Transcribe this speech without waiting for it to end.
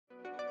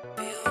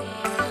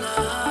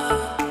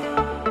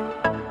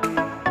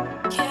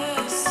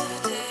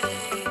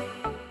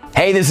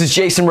Hey, this is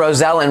Jason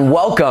Roselle, and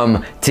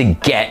welcome to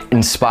Get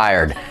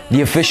Inspired,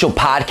 the official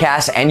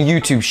podcast and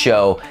YouTube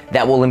show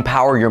that will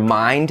empower your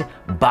mind,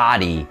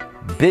 body,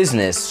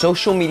 business,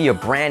 social media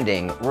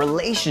branding,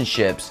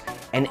 relationships,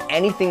 and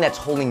anything that's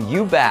holding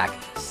you back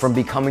from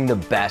becoming the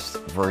best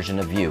version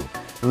of you.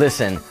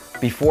 Listen,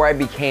 before I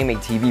became a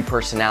TV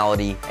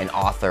personality, an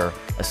author,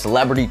 a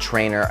celebrity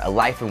trainer, a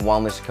life and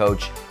wellness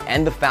coach,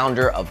 and the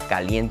founder of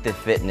Caliente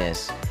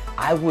Fitness,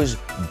 I was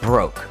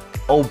broke,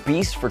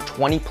 obese for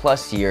 20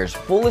 plus years,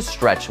 full of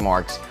stretch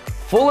marks,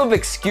 full of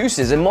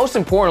excuses, and most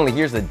importantly,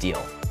 here's the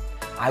deal.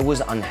 I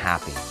was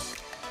unhappy.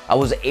 I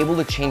was able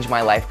to change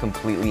my life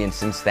completely, and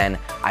since then,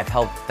 I've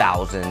helped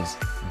thousands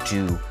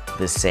do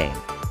the same.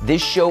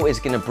 This show is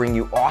gonna bring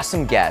you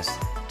awesome guests,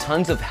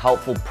 tons of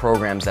helpful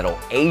programs that'll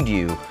aid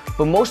you,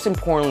 but most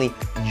importantly,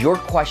 your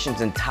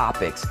questions and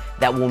topics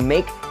that will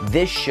make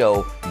this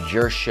show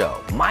your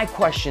show. My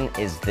question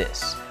is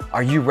this: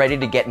 are you ready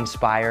to get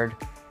inspired?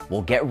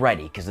 Well, get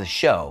ready, because the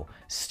show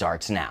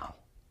starts now.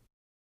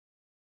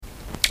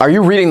 Are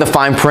you reading the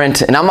fine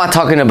print? And I'm not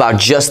talking about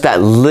just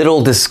that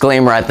little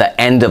disclaimer at the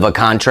end of a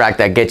contract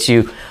that gets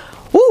you,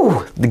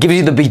 that gives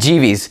you the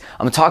bejeebies.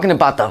 I'm talking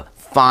about the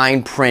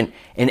fine print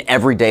in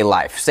everyday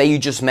life. Say you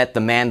just met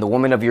the man, the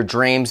woman of your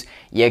dreams,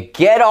 you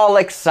get all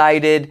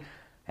excited,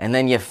 and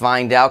then you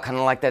find out, kind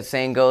of like that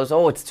saying goes,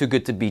 oh, it's too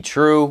good to be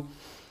true.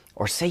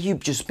 Or say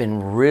you've just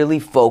been really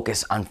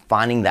focused on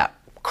finding that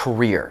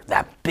career,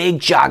 that big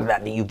job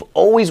that you've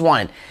always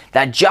wanted,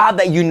 that job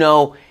that you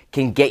know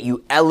can get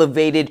you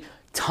elevated,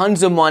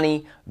 tons of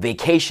money,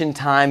 vacation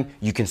time,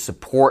 you can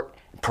support,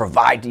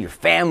 provide to your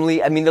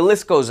family. I mean, the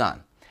list goes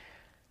on.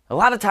 A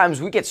lot of times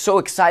we get so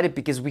excited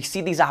because we see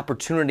these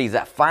opportunities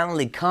that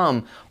finally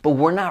come, but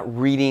we're not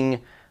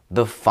reading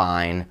the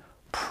fine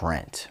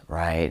print,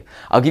 right?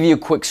 I'll give you a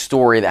quick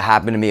story that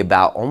happened to me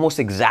about almost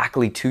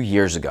exactly 2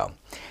 years ago.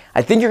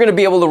 I think you're gonna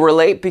be able to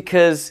relate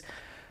because,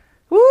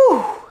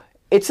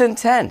 it's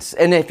intense.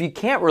 And if you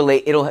can't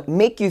relate, it'll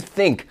make you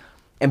think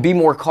and be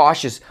more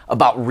cautious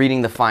about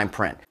reading the fine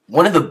print.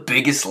 One of the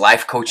biggest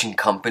life coaching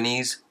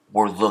companies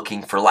were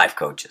looking for life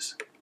coaches.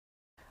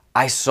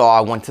 I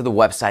went to the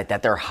website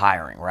that they're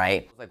hiring,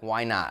 right? Like,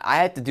 why not? I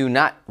had to do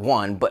not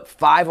one, but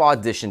 5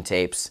 audition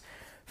tapes,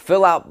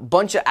 fill out a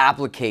bunch of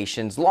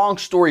applications. Long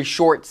story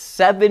short,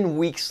 7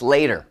 weeks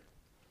later,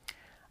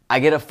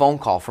 I get a phone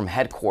call from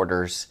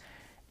headquarters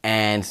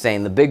and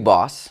saying the big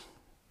boss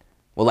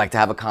would like to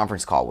have a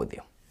conference call with you.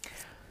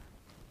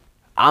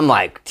 I'm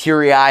like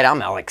teary-eyed,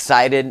 I'm all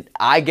excited.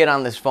 I get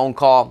on this phone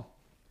call.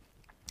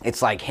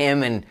 It's like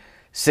him and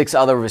 6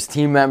 other of his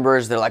team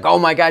members. They're like, oh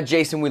my God,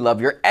 Jason, we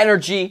love your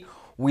energy.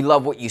 We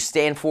love what you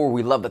stand for.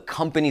 We love the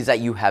companies that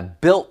you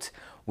have built.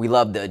 We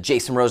love the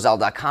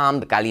jasonroselle.com,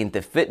 the Caliente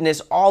Fitness,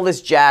 all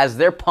this jazz.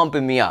 They're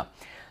pumping me up.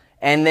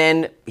 And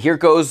then here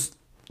goes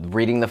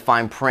reading the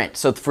fine print.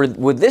 So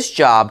with this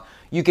job,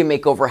 you can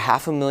make over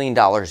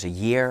 $500,000 a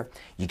year.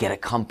 You get a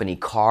company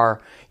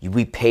car.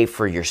 We pay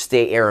for your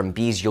stay,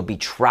 Airbnbs. You'll be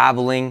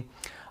traveling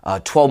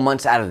 12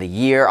 months out of the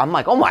year. I'm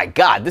like, oh my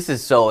God, this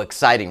is so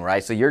exciting,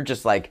 right? So you're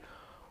just like,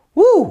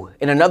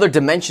 in another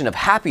dimension of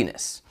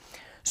happiness.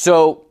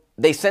 So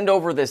they send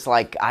over this,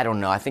 like, I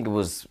don't know, I think it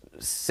was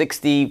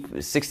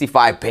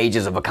 65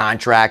 pages of a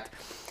contract.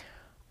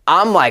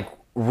 I'm like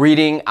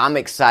reading, I'm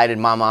excited.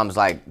 My mom's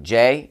like,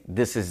 Jay,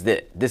 this is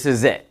it. This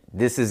is it.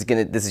 This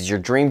is your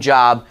dream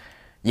job.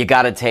 You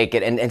got to take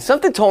it. And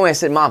something told me, I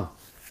said, Mom,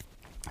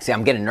 see,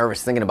 I'm getting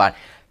nervous thinking about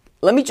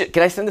it.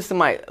 Can I send this to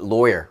my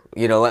lawyer?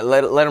 You know,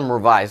 let him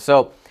revise.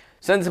 So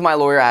send it to my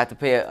lawyer. I have to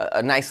pay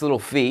a nice little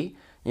fee,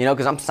 you know,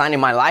 because I'm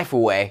signing my life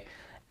away.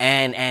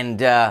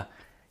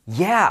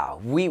 Yeah,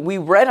 we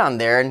read on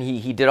there, and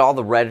he did all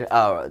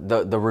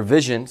the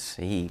revisions.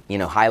 He,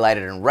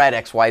 highlighted in red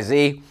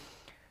XYZ.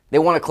 They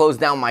want to close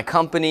down my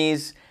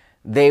companies.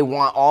 They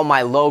want all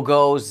my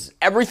logos,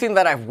 everything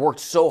that I've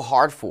worked so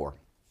hard for.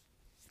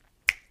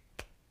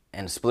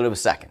 And a split of a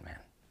second, man.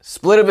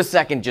 Split of a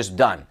second, just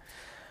done.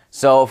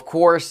 So, of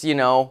course,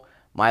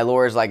 my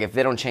lawyer's like, if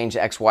they don't change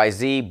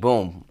XYZ,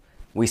 boom.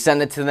 We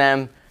send it to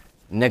them,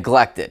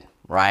 neglected,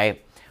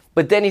 right?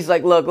 But then he's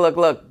like, look,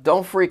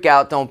 don't freak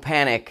out, don't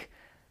panic.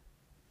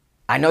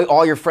 I know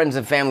all your friends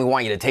and family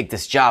want you to take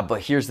this job, but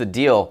here's the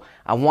deal.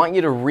 I want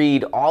you to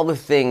read all the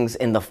things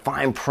in the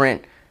fine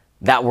print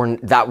that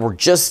were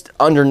just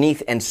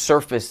underneath and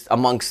surfaced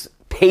amongst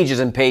pages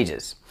and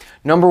pages.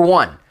 Number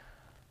 1,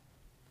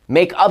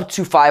 make up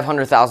to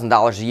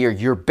 $500,000 a year.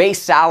 Your base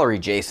salary,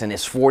 Jason,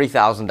 is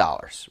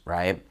 $40,000,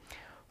 right?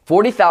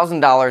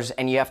 $40,000,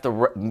 and you have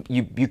to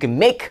you can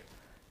make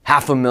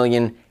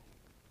 $500,000,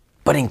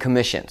 but in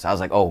commissions. I was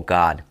like, oh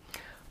God.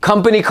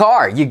 Company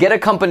car. You get a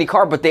company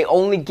car, but they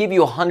only give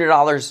you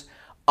 $100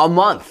 a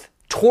month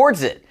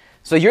towards it.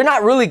 So you're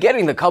not really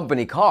getting the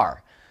company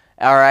car.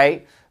 All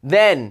right.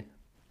 Then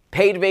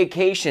paid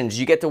vacations.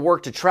 You get to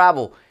work to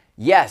travel.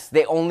 Yes,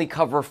 they only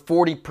cover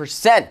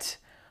 40%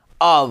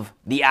 of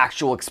the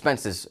actual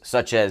expenses,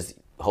 such as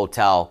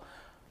hotel,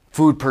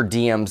 food per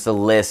diems. The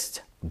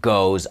list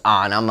goes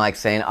on. I'm like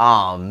saying,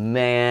 oh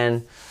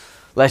man,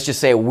 let's just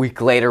say a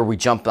week later, we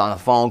jumped on a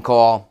phone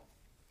call,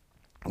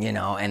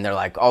 and they're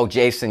like, oh,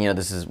 Jason,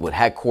 this is with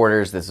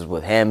headquarters. This is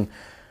with him,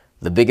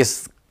 the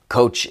biggest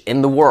coach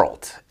in the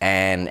world.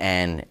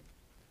 And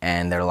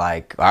they're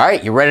like, all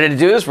right, you ready to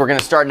do this? We're going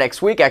to start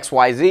next week,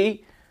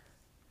 XYZ.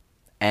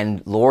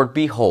 And Lord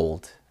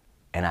behold,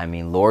 and I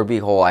mean, Lord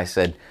behold, I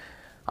said,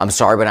 I'm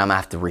sorry, but I'm going to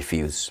have to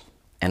refuse.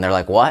 And they're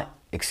like, what?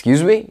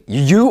 Excuse me?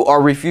 You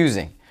are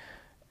refusing.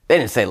 They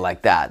didn't say it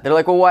like that. They're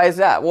like, well, why is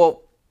that?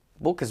 Well,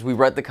 because we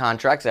read the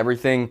contracts,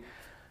 everything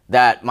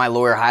that my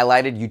lawyer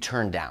highlighted, you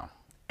turned down.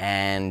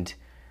 And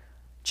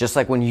just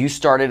like when you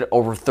started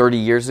over 30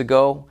 years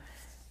ago,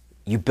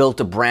 you built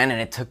a brand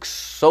and it took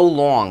so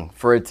long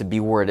for it to be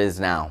where it is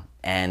now.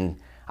 And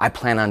I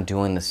plan on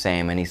doing the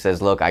same. And he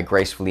says, look, I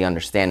gracefully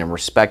understand and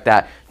respect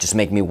that. Just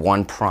make me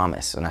one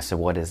promise. And I said,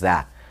 what is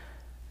that?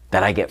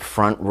 That I get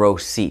front row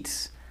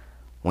seats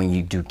when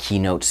you do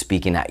keynote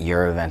speaking at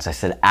your events. I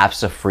said,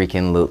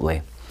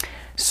 abso-freaking-lutely.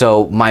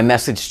 So my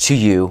message to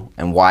you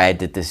and why I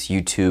did this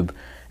YouTube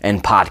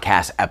and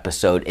podcast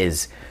episode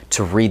is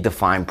to read the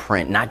fine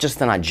print, not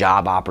just on a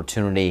job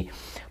opportunity,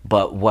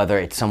 but whether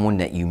it's someone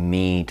that you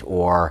meet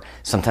or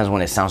sometimes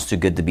when it sounds too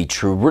good to be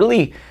true,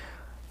 really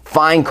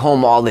fine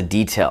comb all the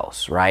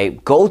details,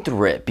 right? Go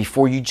through it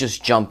before you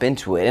just jump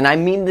into it. And I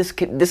mean, this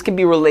can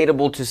be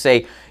relatable to,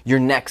 say, your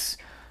next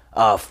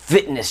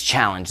fitness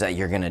challenge that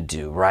you're gonna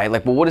do, right?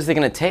 Like, well, what is it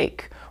gonna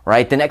take,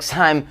 right? The next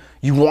time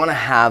you wanna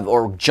have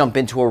or jump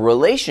into a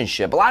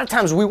relationship, a lot of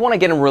times we wanna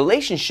get in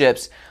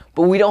relationships,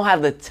 but we don't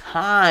have the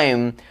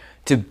time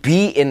to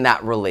be in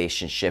that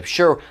relationship.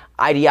 Sure,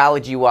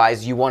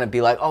 ideology-wise, you wanna be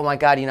like, oh my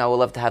God, I would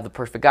love to have the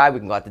perfect guy, we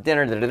can go out to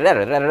dinner,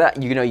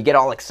 you get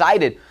all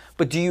excited,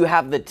 but do you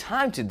have the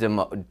time to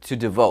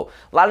devote?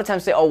 A lot of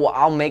times say, oh, well,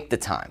 I'll make the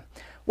time.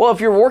 Well, if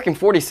you're working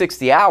 40,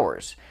 60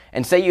 hours,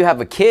 and say you have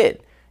a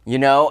kid,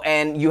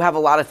 and you have a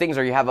lot of things,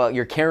 or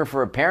you're caring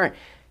for a parent,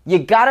 you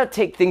gotta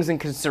take things in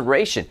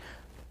consideration.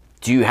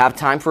 Do you have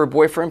time for a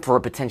boyfriend, for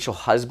a potential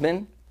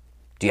husband?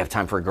 Do you have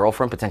time for a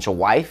girlfriend, potential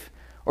wife?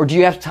 Or do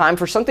you have time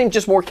for something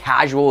just more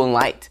casual and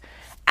light?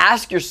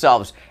 Ask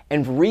yourselves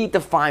and read the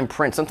fine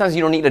print. Sometimes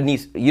you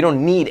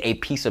don't need a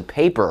piece of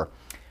paper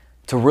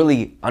to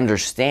really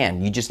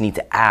understand. You just need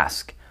to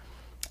ask.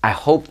 I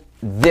hope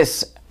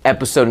this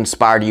episode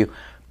inspired you.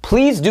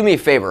 Please do me a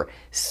favor.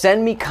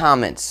 Send me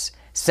comments.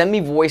 Send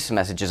me voice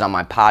messages on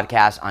my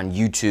podcast on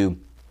YouTube.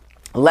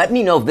 Let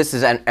me know if this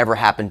has ever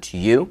happened to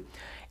you,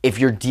 if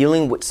you're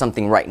dealing with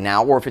something right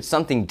now, or if it's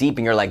something deep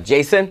and you're like,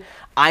 Jason,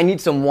 I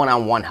need some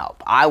one-on-one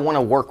help. I want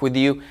to work with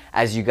you.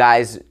 As you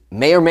guys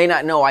may or may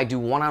not know, I do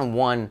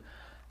one-on-one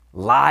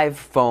live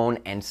phone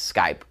and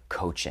Skype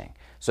coaching.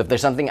 So if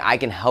there's something I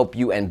can help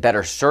you and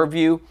better serve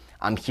you,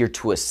 I'm here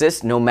to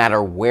assist no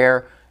matter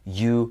where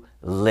you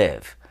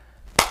live.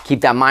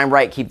 Keep that mind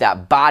right, keep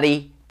that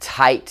body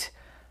tight.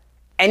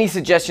 Any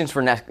suggestions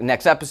for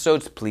next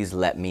episodes, please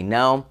let me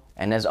know.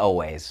 And as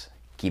always,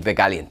 keep it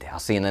caliente. I'll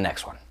see you in the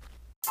next one.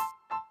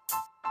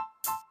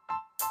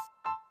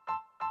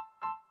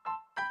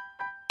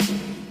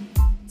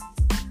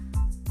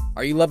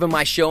 Are you loving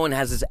my show, and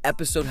has this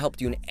episode helped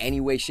you in any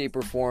way, shape,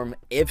 or form?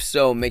 If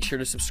so, make sure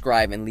to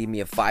subscribe and leave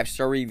me a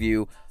 5-star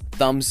review,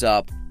 thumbs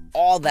up,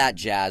 all that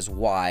jazz.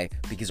 Why?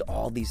 Because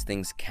all these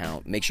things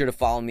count. Make sure to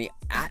follow me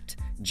at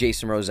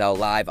Jason Rosell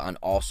Live on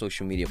all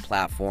social media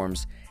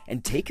platforms,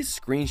 and take a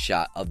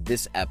screenshot of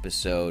this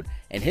episode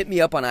and hit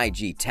me up on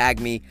IG. Tag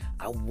me.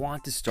 I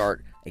want to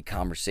start a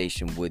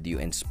conversation with you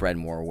and spread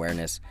more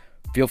awareness.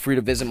 Feel free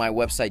to visit my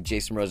website,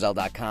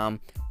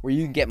 jasonrosell.com, where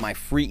you can get my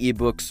free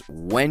ebooks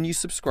when you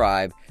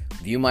subscribe,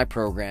 view my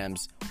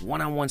programs,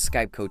 one-on-one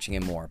Skype coaching,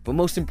 and more. But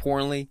most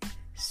importantly,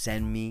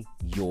 send me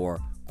your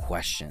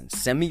questions.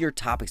 Send me your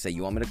topics that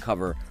you want me to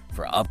cover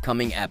for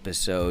upcoming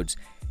episodes.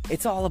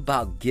 It's all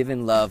about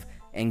giving love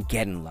and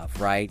getting love,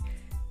 right?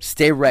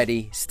 Stay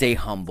ready, stay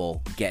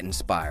humble, get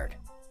inspired.